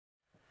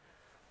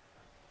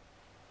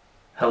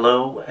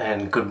Hello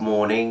and good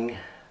morning.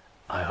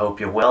 I hope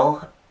you're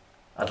well.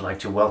 I'd like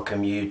to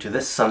welcome you to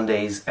this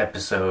Sunday's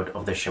episode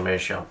of the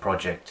Shah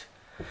project.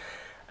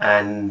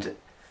 And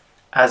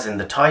as in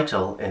the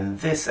title, in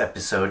this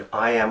episode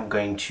I am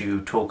going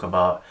to talk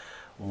about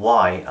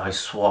why I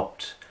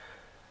swapped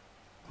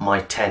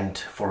my tent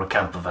for a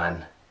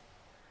campervan.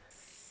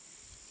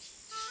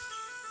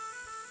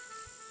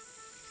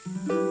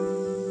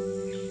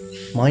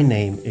 My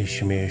name is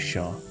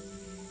Shah.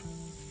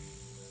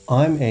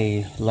 I'm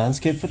a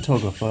landscape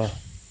photographer,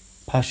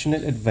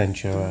 passionate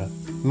adventurer,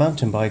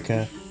 mountain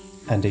biker,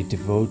 and a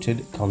devoted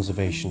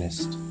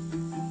conservationist.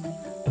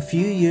 A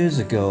few years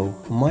ago,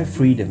 my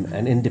freedom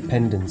and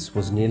independence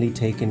was nearly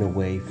taken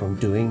away from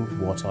doing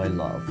what I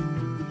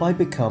love by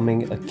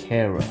becoming a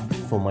carer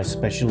for my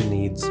special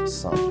needs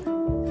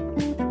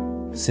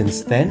son.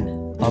 Since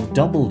then, I've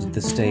doubled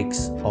the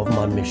stakes of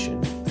my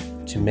mission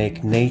to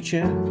make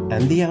nature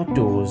and the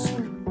outdoors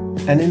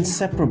an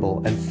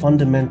inseparable and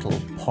fundamental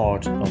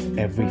part of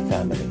every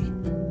family.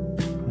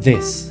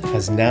 This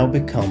has now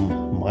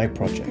become my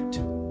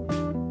project.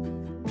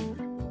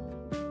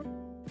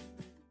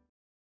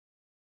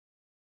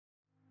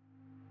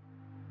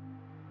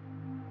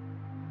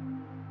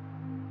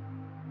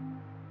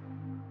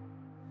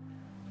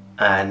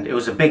 And it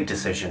was a big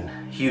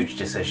decision, huge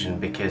decision,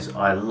 because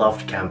I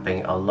loved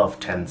camping, I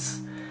loved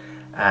tents,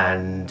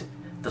 and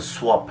the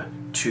swap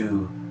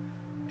to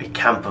a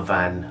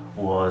campervan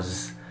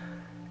was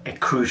a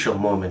crucial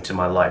moment in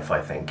my life, I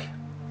think.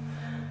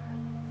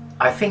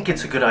 I think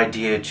it's a good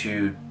idea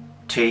to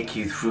take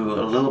you through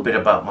a little bit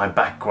about my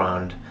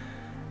background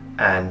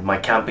and my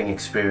camping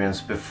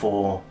experience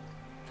before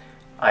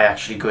I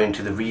actually go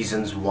into the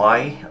reasons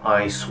why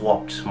I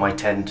swapped my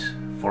tent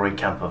for a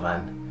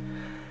campervan.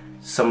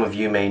 Some of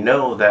you may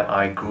know that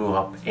I grew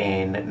up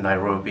in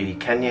Nairobi,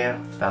 Kenya.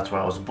 That's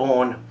where I was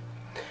born.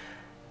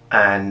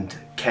 And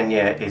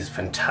Kenya is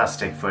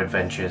fantastic for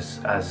adventures,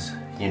 as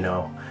you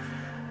know.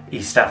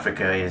 East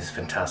Africa is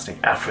fantastic,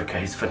 Africa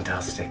is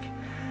fantastic.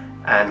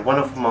 And one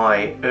of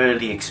my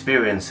early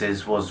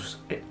experiences was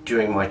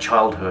during my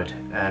childhood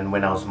and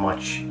when I was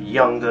much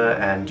younger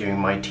and during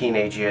my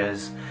teenage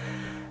years,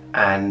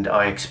 and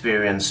I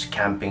experienced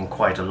camping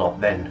quite a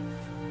lot then.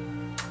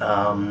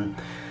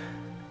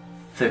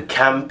 The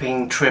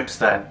camping trips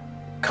that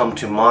come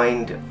to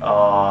mind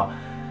are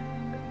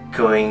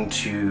going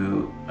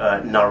to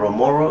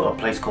Naromoro, a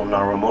place called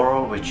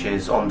Naromoro, which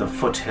is on the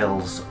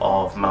foothills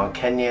of Mount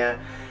Kenya,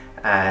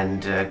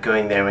 and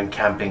going there and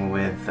camping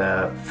with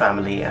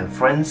family and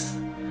friends.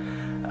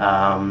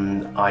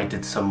 I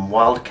did some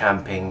wild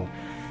camping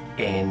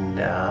in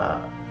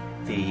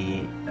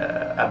the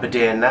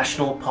Aberdare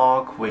National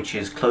Park, which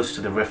is close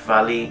to the Rift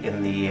Valley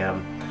in the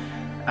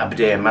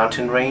Aberdare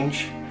mountain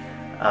range.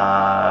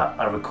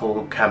 I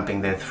recall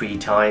camping there 3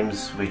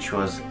 times, which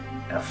was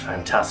a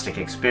fantastic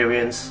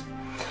experience.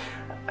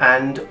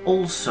 And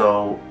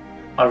also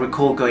I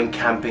recall going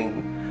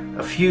camping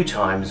a few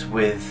times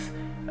with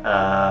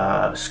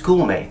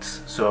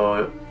schoolmates.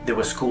 So there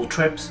were school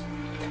trips,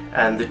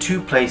 and the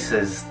 2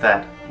 places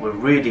that were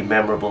really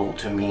memorable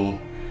to me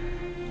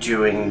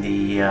during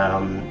the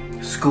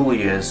school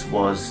years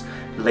was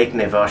Lake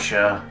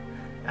Naivasha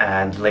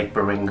and Lake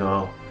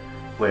Baringo,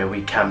 where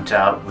we camped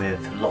out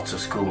with lots of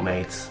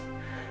schoolmates,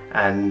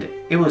 and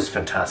it was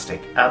fantastic,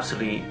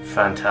 absolutely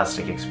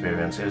fantastic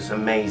experience. It was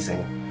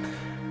amazing.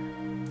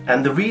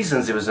 And the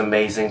reasons it was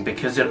amazing,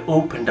 because it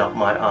opened up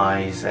my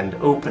eyes and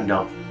opened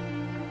up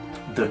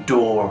the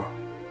door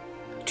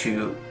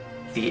to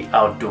the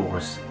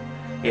outdoors.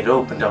 It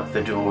opened up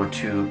the door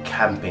to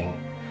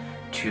camping,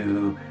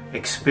 to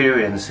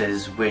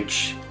experiences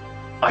which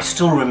I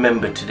still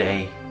remember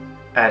today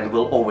and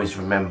will always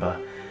remember.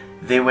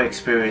 They were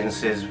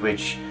experiences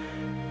which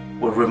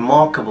were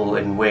remarkable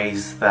in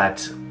ways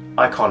that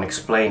I can't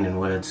explain in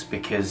words,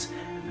 because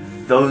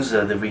those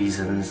are the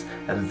reasons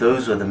and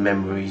those are the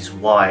memories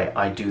why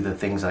I do the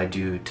things I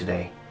do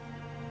today.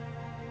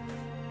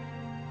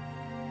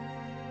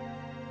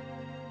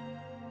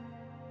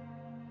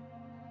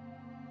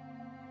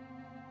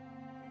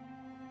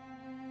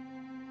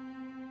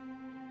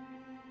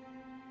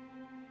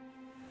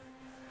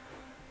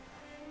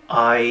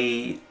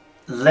 I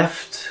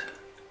left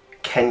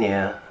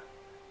Kenya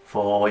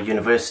for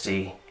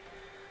university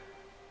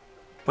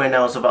when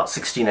I was about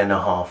 16 and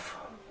a half.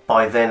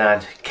 By then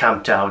I'd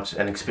camped out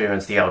and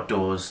experienced the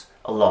outdoors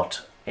a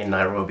lot in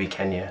Nairobi,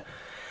 Kenya.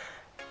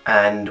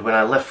 And when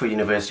I left for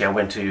university, I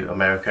went to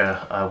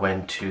America. I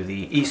went to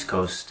the East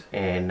Coast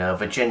in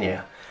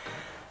Virginia.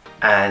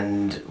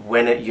 And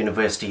when at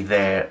university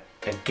there,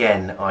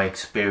 again, I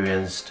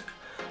experienced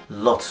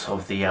lots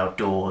of the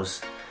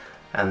outdoors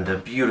and the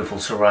beautiful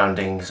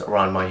surroundings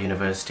around my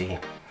university.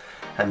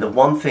 And the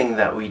one thing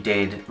that we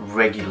did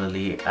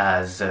regularly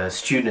as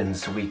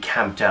students, we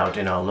camped out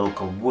in our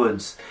local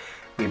woods.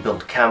 We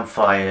built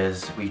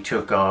campfires, we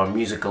took our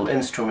musical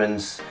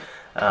instruments,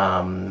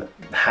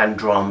 hand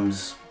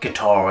drums,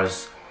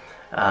 guitars,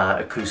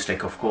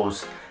 acoustic of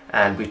course,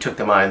 and we took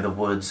them out in the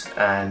woods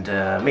and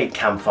made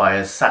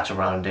campfires, sat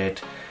around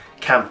it,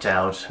 camped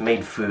out,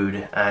 made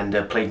food, and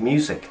played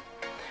music.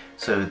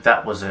 So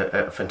that was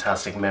a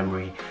fantastic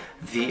memory.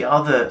 The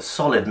other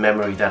solid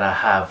memory that I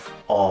have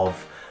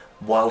of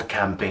wild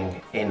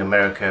camping in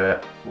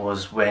America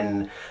was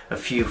when a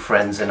few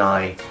friends and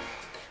I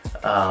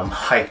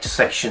hiked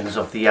sections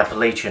of the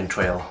Appalachian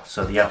Trail,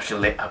 so the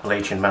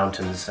Appalachian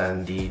Mountains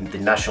and the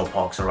national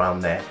parks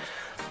around there.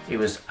 It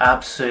was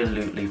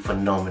absolutely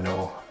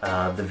phenomenal.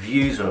 The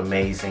views were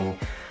amazing,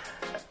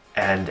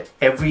 and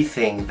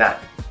everything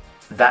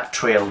that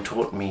trail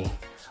taught me,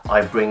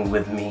 I bring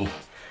with me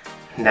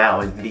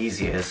now in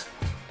these years.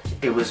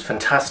 It was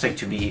fantastic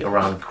to be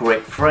around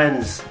great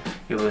friends.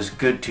 It was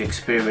good to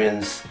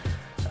experience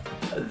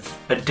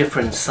a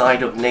different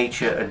side of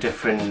nature, a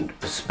different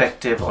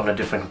perspective on a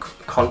different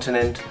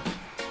continent.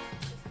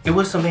 It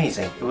was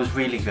amazing. It was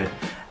really good.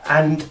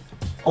 And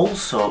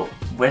also,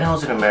 when I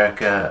was in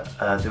America,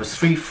 there was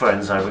 3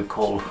 friends I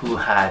recall who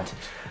had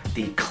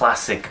the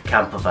classic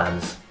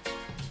campervans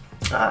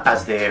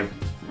as their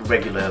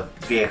regular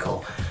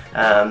vehicle.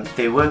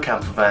 They were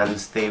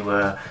campervans. They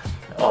were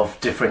of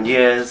different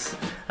years.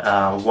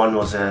 One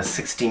was a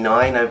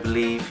 69, I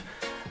believe.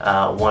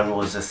 One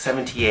was a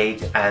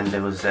 78, and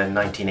there was a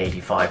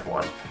 1985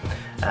 one.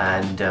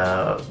 And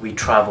we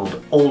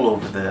traveled all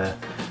over the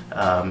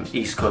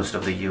east coast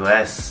of the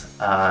US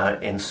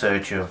in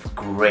search of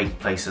great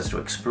places to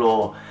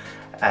explore,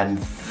 and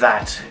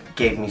that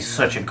gave me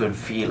such a good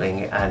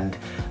feeling and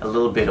a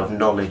little bit of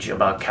knowledge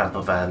about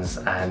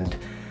campervans and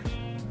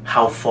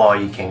how far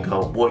you can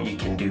go, what you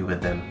can do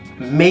with them.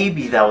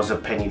 Maybe that was a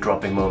penny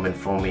dropping moment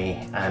for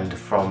me, and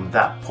from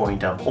that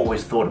point I've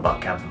always thought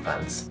about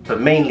campervans.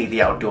 But mainly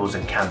the outdoors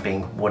and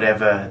camping,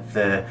 whatever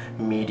the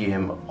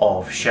medium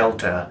of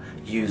shelter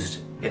used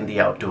in the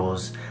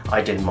outdoors,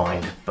 I didn't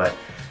mind. But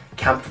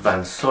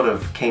campervans sort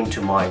of came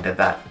to mind at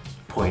that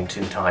point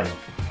in time.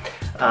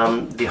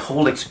 The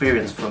whole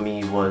experience for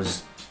me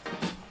was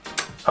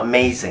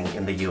amazing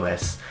in the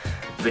US.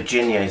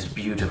 Virginia is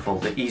beautiful.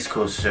 The east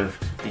coast of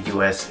the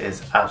US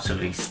is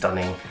absolutely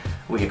stunning.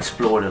 We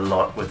explored a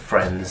lot with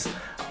friends.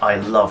 I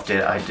loved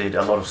it. I did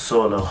a lot of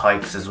solo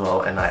hikes as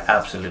well, and I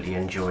absolutely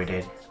enjoyed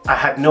it. I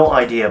had no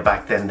idea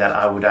back then that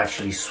I would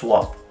actually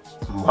swap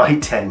my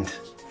tent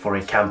for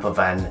a camper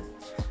van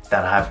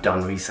that I have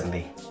done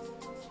recently.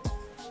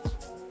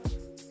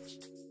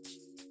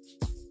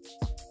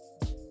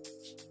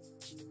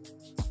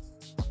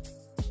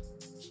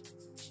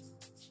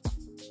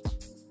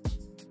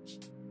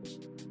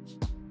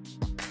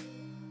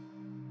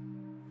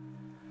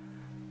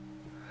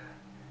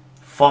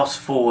 Fast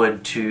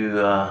forward to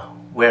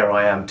where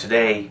I am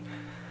today,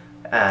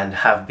 and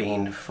have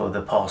been for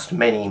the past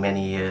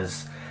many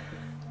years.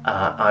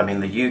 I'm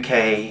in the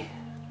UK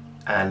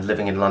and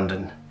living in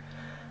London,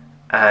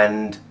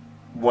 and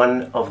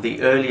one of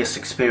the earliest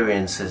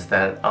experiences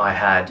that I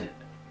had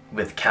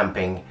with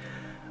camping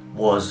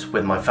was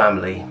with my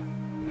family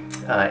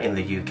in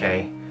the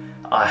UK.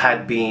 I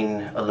had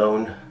been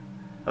alone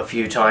a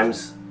few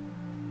times,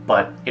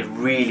 but it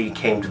really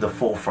came to the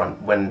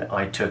forefront when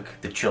I took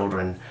the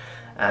children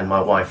and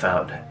my wife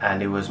out,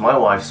 and it was my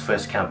wife's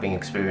first camping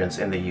experience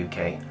in the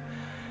UK.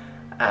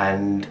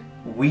 And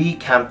we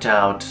camped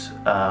out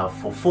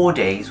for 4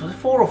 days, was it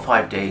 4 or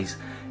 5 days,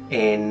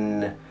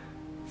 in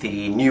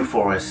the New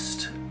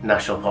Forest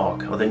National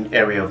Park, or the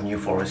area of New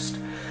Forest,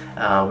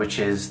 which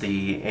is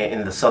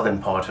in the southern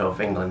part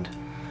of England.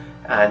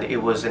 And it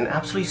was an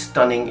absolutely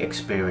stunning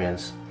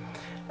experience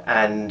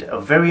and a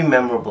very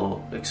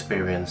memorable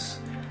experience.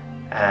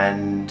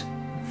 And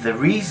the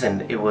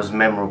reason it was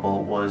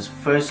memorable was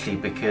firstly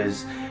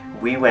because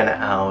we went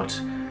out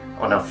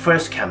on our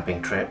first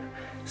camping trip.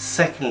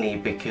 Secondly,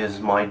 because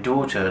my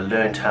daughter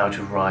learned how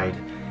to ride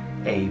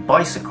a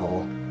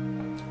bicycle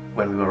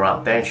when we were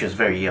out there, and she was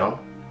very young,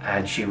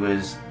 and she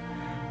was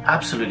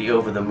absolutely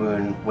over the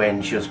moon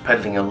when she was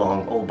pedaling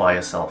along all by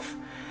herself.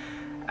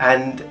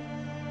 And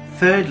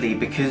thirdly,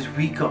 because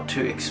we got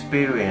to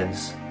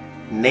experience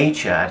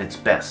nature at its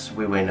best.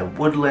 We were in a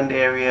woodland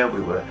area,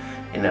 we were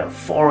in a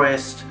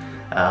forest,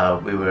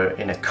 we were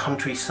in a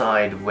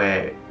countryside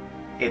where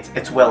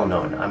it's well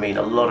known. I mean,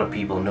 a lot of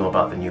people know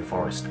about the New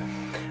Forest.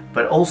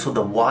 But also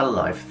the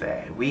wildlife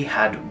there. We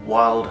had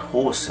wild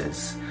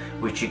horses,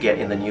 which you get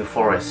in the New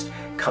Forest,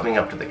 coming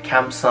up to the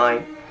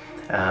campsite,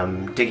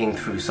 digging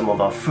through some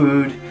of our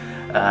food,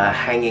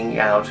 hanging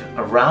out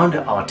around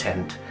our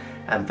tent.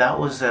 And that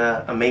was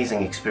an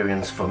amazing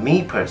experience for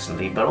me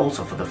personally, but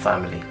also for the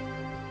family.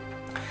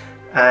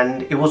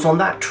 And it was on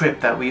that trip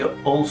that we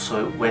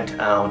also went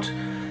out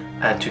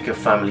and took a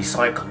family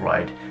cycle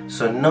ride.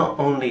 So not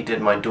only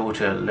did my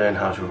daughter learn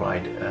how to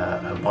ride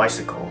a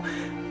bicycle,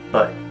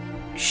 but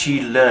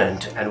she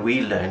learned, and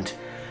we learned,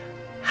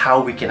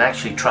 how we can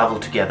actually travel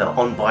together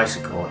on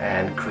bicycle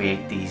and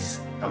create these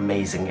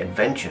amazing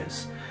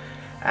adventures.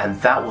 And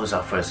that was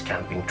our first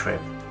camping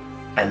trip.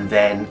 And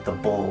then the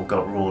ball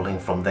got rolling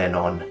from then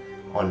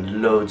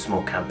on loads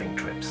more camping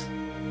trips.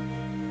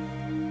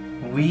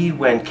 We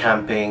went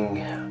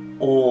camping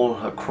all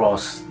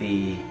across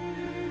the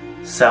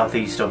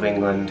southeast of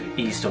England,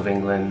 east of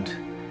England,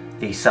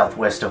 the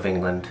southwest of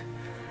England,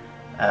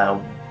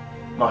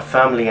 My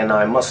family and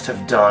I must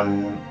have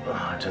done,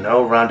 I don't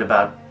know, around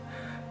about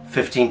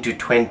 15 to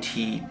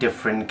 20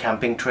 different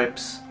camping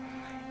trips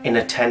in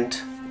a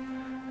tent.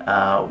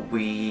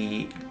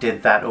 We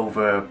did that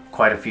over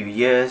quite a few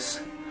years.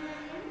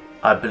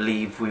 I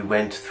believe we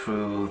went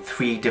through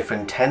 3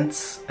 different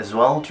tents as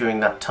well during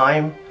that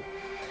time,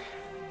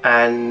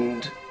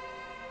 and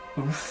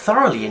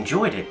thoroughly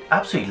enjoyed it.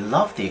 Absolutely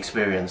loved the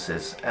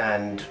experiences,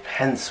 and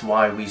hence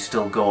why we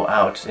still go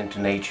out into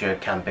nature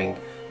camping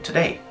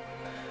today.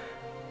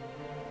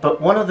 But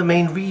one of the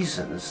main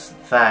reasons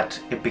that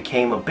it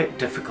became a bit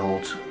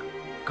difficult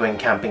going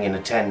camping in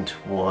a tent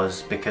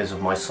was because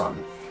of my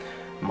son.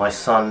 My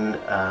son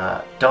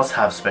does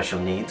have special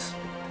needs.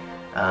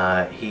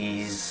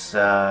 He's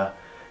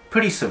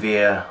pretty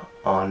severe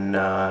on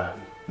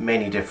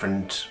many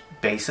different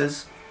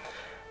bases,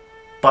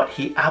 but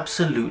he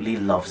absolutely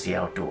loves the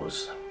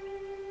outdoors.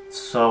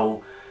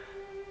 So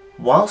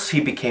whilst he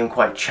became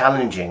quite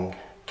challenging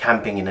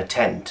camping in a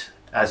tent,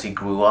 as he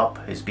grew up,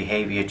 his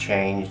behavior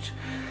changed,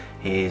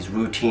 his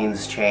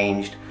routines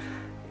changed,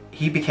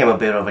 he became a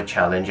bit of a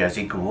challenge as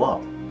he grew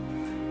up.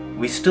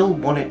 We still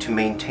wanted to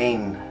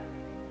maintain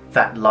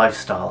that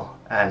lifestyle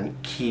and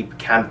keep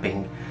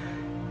camping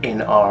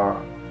in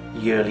our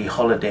yearly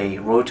holiday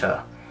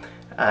rota,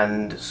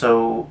 and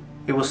so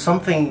it was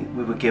something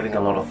we were giving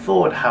a lot of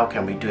thought. How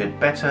can we do it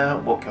better?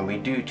 What can we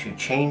do to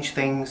change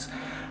things?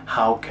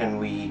 How can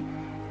we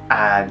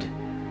add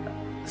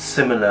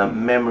similar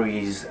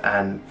memories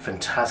and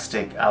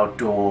fantastic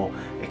outdoor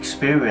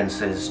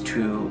experiences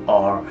to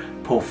our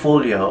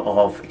portfolio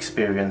of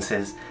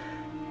experiences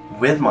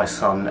with my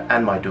son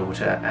and my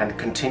daughter, and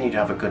continue to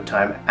have a good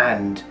time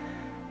and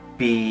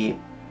be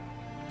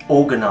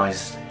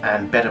organized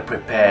and better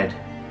prepared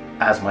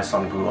as my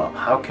son grew up?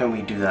 How can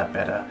we do that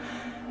better?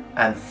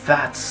 And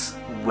that's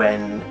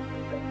when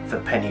the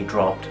penny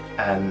dropped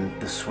and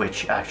the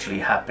switch actually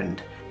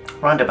happened.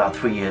 Around about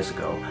 3 years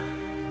ago,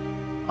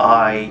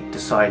 I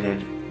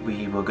decided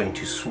we were going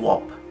to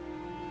swap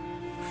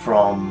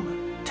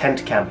from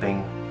tent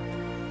camping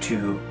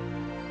to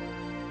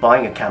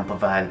buying a camper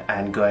van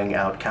and going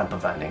out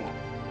campervanning.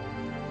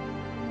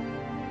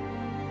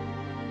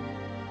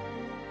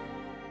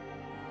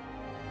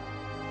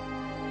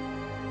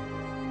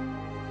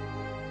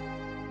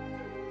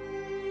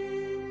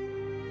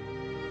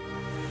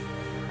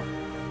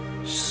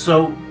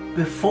 So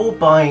before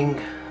buying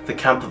the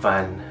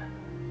campervan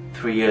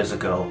 3 years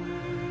ago,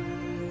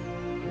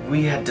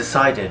 we had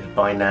decided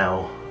by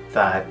now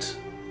that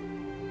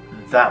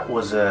that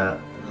was a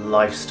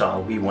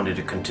lifestyle we wanted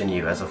to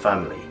continue as a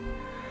family,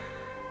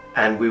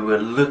 and we were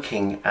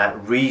looking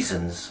at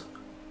reasons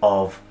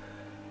of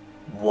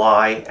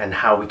why and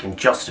how we can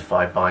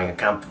justify buying a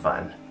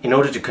campervan in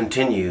order to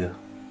continue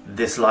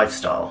this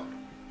lifestyle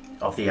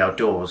of the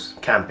outdoors,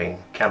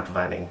 camping,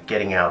 campervanning,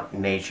 getting out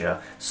in nature,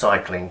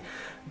 cycling,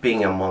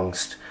 being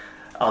amongst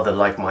other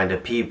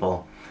like-minded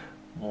people.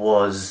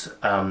 Was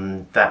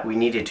that we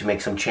needed to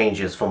make some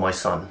changes for my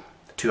son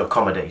to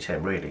accommodate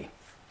him, really.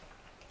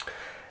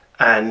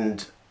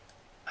 And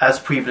as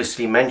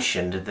previously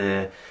mentioned,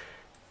 the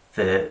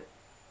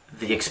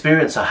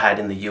experience I had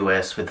in the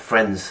US with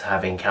friends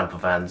having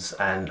campervans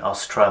and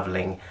us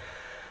traveling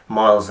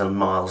miles and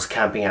miles,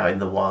 camping out in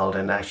the wild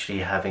and actually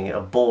having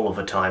a ball of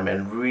a time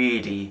and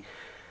really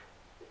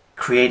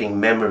creating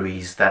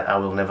memories that I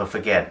will never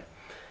forget.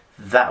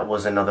 That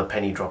was another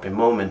penny dropping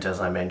moment,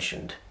 as I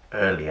mentioned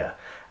earlier.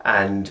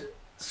 And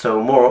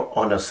so, more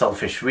on a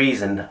selfish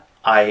reason,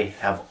 I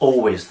have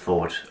always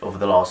thought over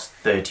the last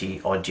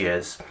 30 odd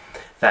years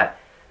that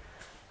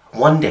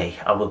one day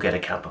I will get a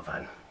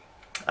campervan.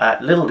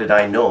 Little did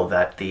I know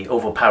that the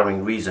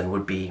overpowering reason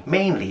would be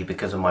mainly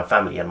because of my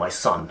family and my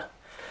son,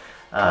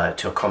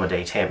 to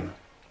accommodate him.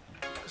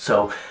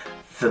 So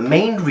the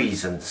main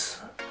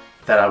reasons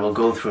that I will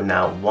go through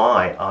now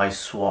why I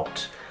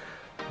swapped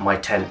my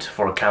tent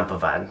for a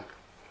campervan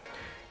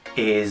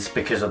is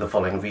because of the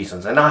following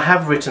reasons, and I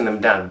have written them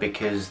down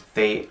because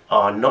they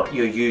are not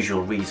your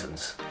usual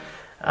reasons.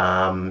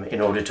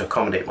 In order to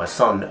accommodate my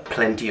son,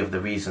 plenty of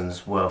the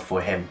reasons were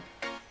for him.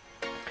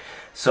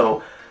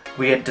 So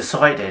we had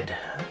decided,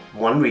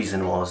 one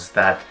reason was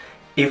that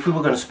if we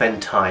were going to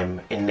spend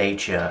time in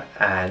nature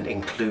and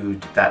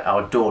include that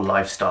outdoor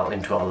lifestyle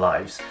into our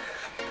lives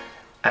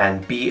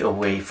and be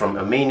away from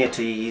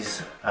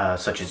amenities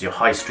such as your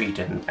high street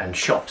and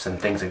shops and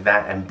things like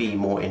that, and be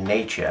more in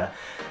nature,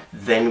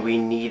 then we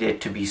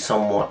needed to be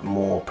somewhat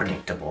more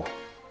predictable.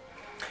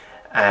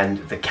 And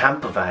the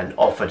campervan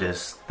offered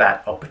us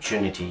that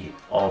opportunity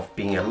of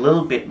being a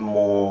little bit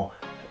more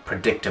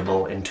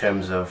predictable in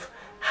terms of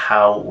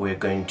how we're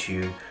going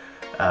to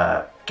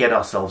get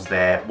ourselves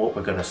there, what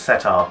we're going to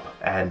set up,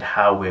 and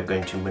how we're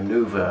going to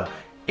maneuver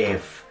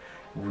if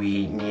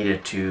we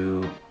needed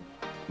to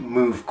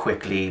move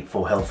quickly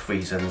for health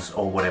reasons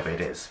or whatever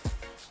it is.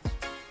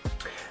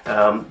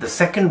 The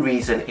second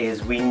reason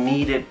is we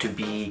needed to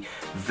be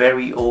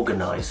very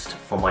organized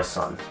for my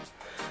son.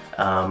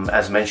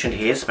 As mentioned,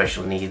 he has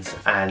special needs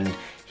and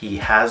he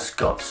has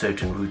got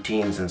certain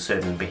routines and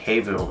certain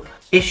behavioral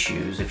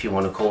issues, if you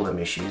want to call them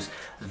issues,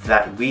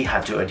 that we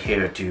had to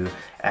adhere to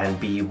and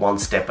be one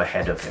step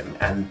ahead of him.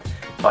 And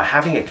by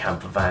having a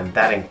camper van,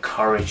 that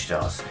encouraged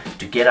us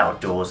to get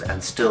outdoors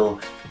and still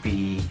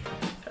be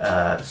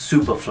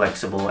super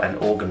flexible and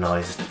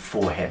organized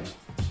for him.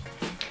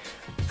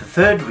 The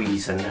third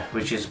reason,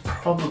 which is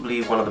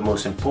probably one of the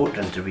most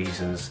important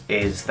reasons,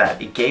 is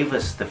that it gave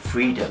us the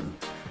freedom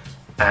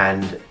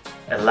and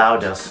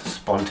allowed us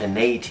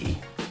spontaneity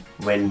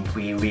when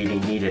we really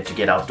needed to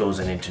get outdoors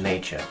and into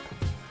nature.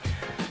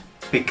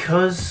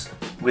 Because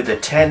with a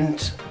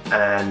tent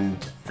and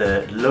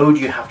the load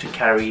you have to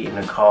carry in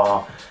a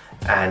car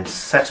and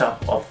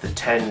setup of the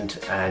tent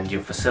and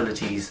your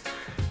facilities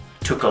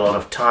took a lot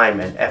of time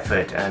and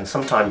effort, and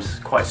sometimes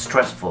quite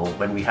stressful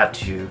when we had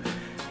to,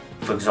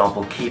 for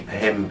example, keep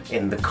him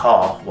in the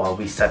car while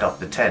we set up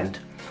the tent.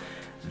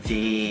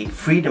 The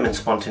freedom and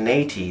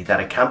spontaneity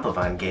that a camper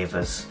van gave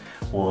us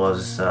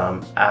was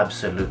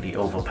absolutely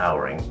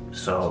overpowering.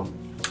 So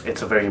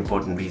it's a very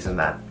important reason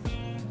that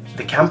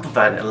the camper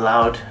van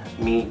allowed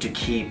me to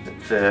keep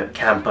the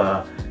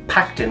camper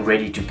packed and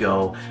ready to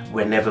go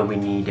whenever we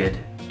needed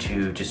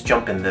to just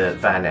jump in the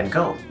van and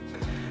go.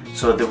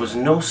 So there was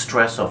no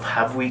stress of,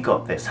 have we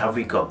got this, have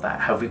we got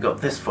that, have we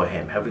got this for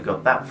him, have we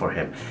got that for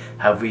him,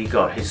 have we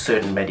got his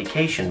certain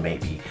medication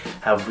maybe,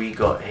 have we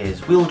got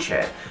his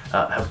wheelchair.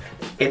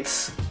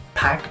 It's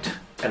packed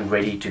and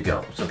ready to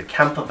go. So the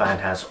camper van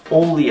has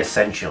all the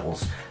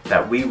essentials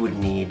that we would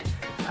need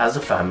as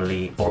a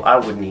family, or I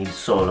would need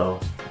solo,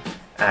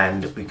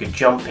 and we could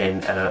jump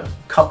in at a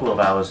couple of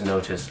hours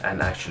notice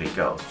and actually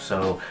go.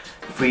 So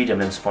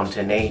freedom and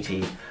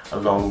spontaneity,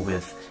 along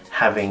with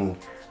having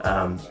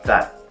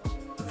that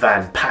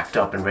van packed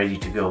up and ready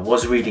to go,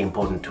 was really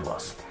important to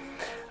us.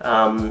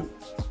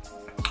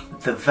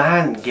 The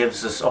van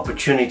gives us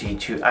opportunity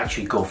to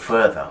actually go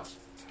further.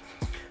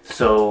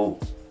 So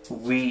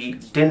we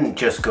didn't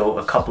just go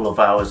a couple of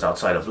hours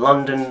outside of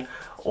London,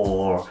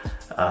 or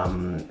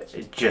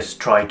just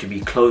try to be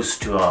close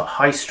to a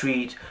high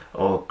street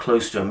or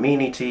close to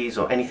amenities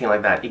or anything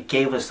like that. It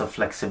gave us the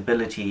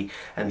flexibility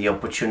and the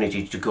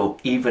opportunity to go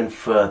even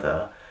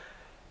further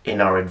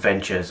in our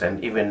adventures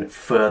and even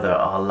further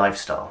our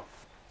lifestyle.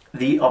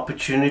 The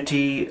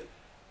opportunity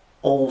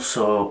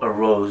also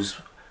arose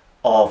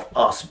of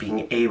us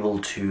being able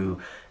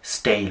to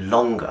stay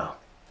longer.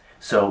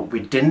 So we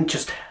didn't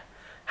just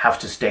have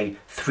to stay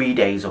 3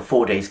 days or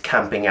 4 days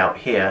camping out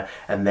here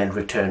and then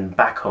return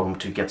back home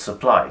to get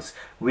supplies.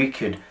 We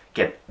could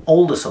get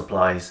all the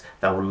supplies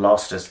that would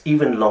last us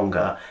even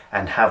longer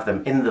and have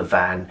them in the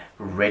van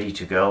ready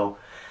to go.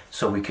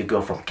 So we could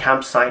go from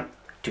campsite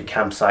to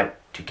campsite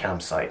to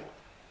campsite,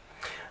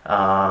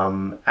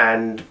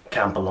 and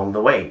camp along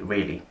the way,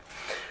 really.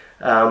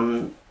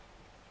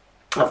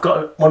 I've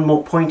got one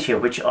more point here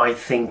which I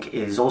think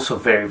is also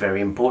very,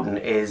 very important,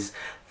 is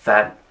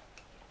that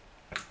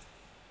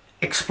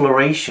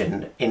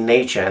exploration in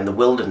nature and the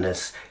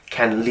wilderness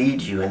can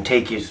lead you and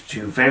take you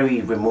to very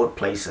remote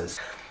places.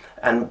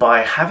 And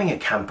by having a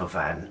camper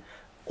van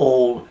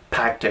all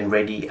packed and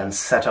ready and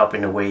set up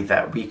in a way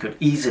that we could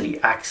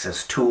easily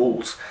access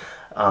tools,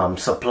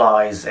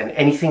 supplies, and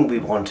anything we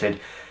wanted,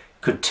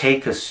 could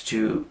take us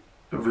to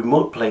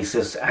remote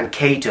places and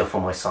cater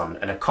for my son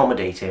and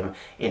accommodate him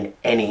in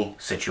any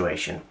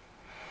situation.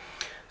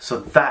 So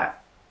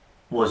that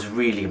was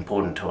really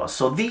important to us.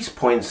 So these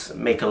points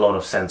make a lot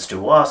of sense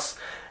to us.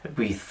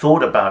 We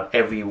thought about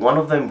every one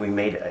of them. We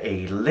made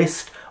a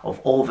list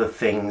of all the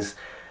things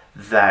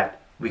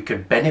that we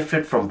could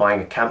benefit from buying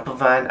a camper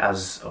van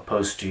as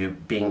opposed to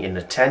being in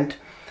a tent,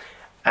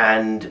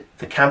 and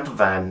the camper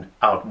van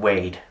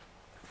outweighed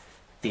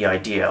the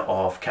idea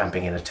of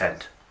camping in a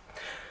tent.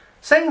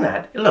 Saying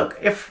that, look,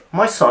 if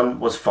my son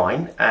was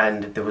fine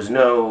and there was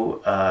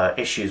no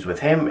issues with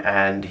him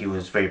and he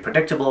was very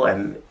predictable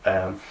and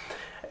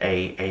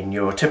a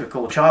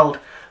neurotypical child,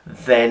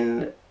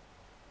 then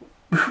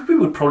we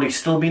would probably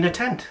still be in a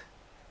tent.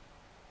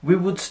 We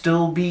would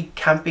still be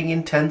camping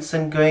in tents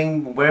and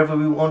going wherever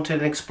we wanted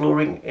and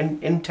exploring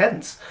in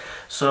tents.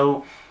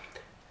 So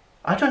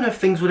I don't know if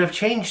things would have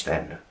changed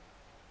then.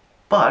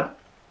 But,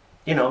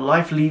 you know,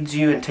 life leads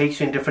you and takes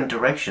you in different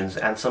directions,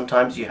 and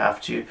sometimes you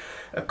have to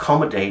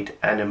accommodate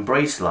and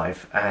embrace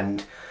life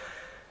and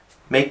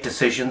make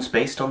decisions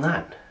based on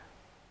that.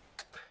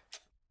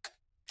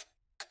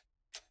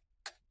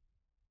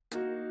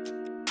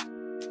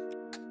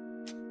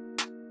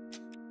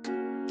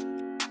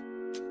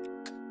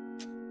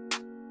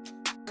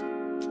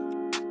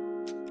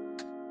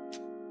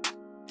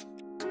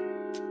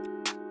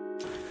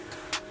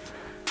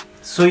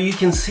 So you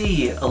can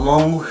see,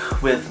 along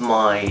with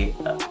my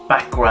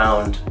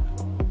background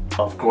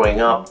of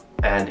growing up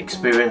and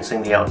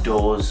experiencing the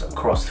outdoors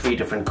across 3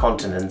 different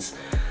continents,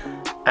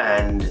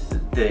 and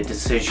the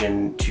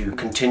decision to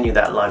continue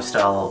that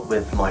lifestyle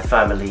with my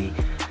family,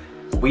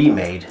 we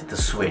made the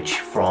switch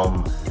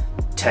from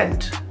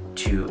tent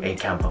to a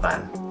camper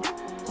van.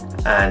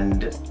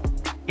 And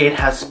it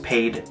has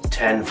paid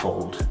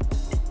tenfold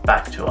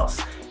back to us.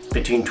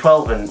 between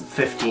 12 and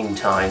 15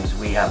 times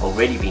we have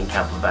already been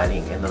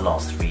campervanning in the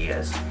last 3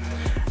 years,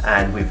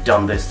 and we've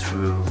done this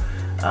through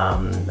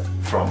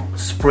from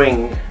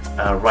spring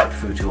right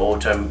through to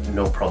autumn,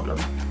 no problem.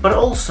 But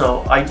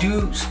also I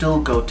do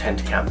still go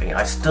tent camping.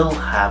 I still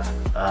have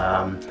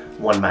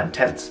one-man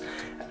tents,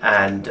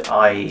 and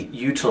I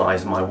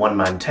utilize my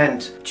one-man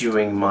tent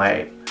during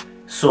my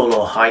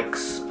solo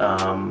hikes,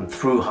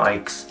 through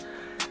hikes,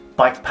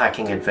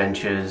 bikepacking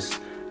adventures,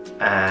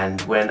 and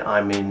when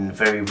I'm in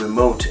very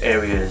remote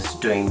areas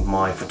doing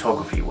my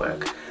photography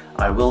work.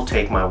 I will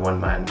take my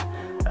one-man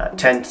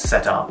tent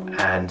set up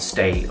and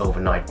stay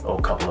overnight or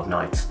a couple of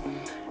nights,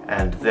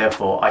 and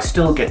therefore I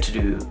still get to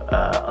do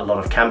a lot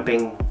of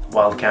camping,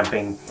 wild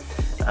camping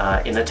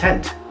in a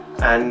tent.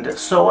 And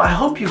so I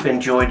hope you've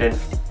enjoyed and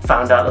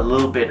found out a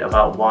little bit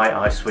about why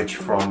I switched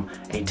from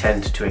a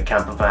tent to a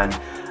campervan.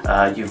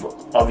 You've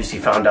obviously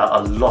found out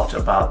a lot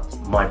about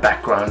my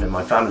background and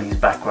my family's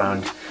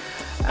background,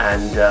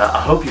 and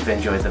I hope you've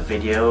enjoyed the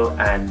video.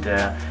 And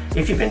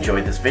if you've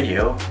enjoyed this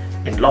video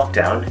in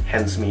lockdown,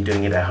 hence me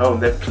doing it at home,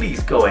 then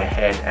please go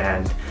ahead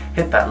and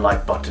hit that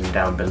like button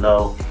down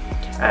below.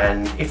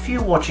 And if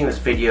you're watching this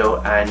video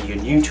and you're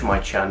new to my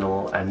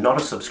channel and not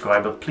a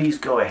subscriber, please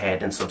go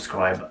ahead and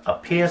subscribe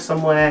up here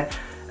somewhere,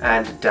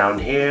 and down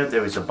here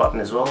there is a button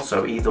as well,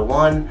 so either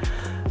one.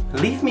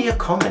 Leave me a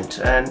comment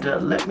and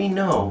let me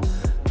know,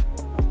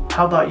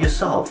 how about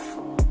yourself?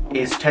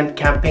 Is tent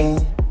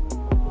camping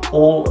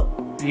all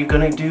you're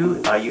gonna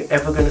do? Are you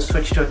ever gonna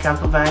switch to a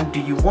campervan? Do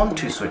you want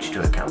to switch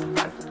to a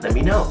campervan? Let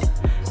me know,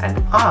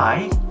 and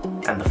I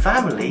and the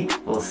family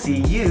will see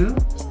you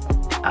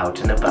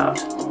out and about.